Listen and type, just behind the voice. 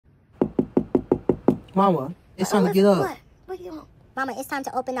Mama, it's time to get up. What? What do you want? Mama, it's time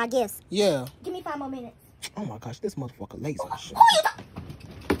to open our gifts. Yeah. Give me 5 more minutes. Oh my gosh, this motherfucker lazy as shit. Who you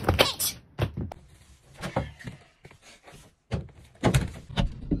bitch?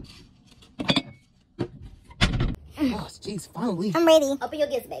 Oh, jeez, finally. I'm ready. Open your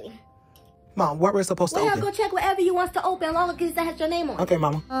gifts, baby. Mom, what we're supposed to Well, open? go check whatever you want to open. Long as that has your name on it. Okay,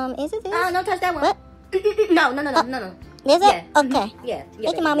 Mama. Is it this? Don't touch that one. What? No. Is it? Yeah. Okay. Yeah.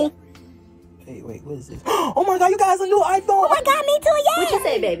 Thank you, Mommy. Hey, wait, what is this? Oh my God, you guys, a new iPhone. Oh my God, me too, yeah. What you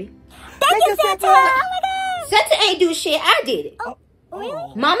say, baby? Thank you, Santa. Oh my God. Santa ain't do shit. I did it. Oh,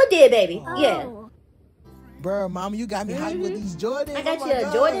 really? Mama did, baby. Oh. Yeah. Bro, Mama, you got me hyped with these Jordans. I got oh you a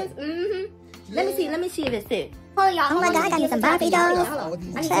God. Jordans. Mm-hmm. Let me see if it's fit. Oh, y'all. Oh my God, I got me some Barbie dolls. All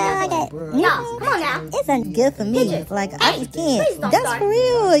these I got bro. No, come on now. It's not good for me. Like, I just Please can't. don't That's start. for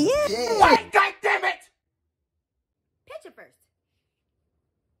real, yeah. Yeah. God damn it! Picture first.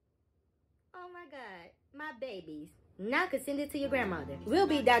 Oh my God, my babies. Now I can send it to your grandmother. We'll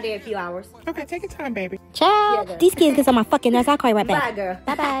be down there in a few hours. Okay, take your time, baby. Child, Yeah, these kids get on my fucking nerves. I'll call you right Bye, back. girl.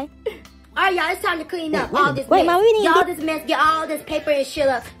 Bye-bye. All right, y'all, it's time to clean up Wait, all this wait, mess. Mama, we didn't Get all get- this mess, get all this paper and shit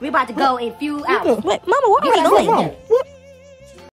up. We about to go in a few hours. Wait, Mama, what are we You doing? gotta say- What?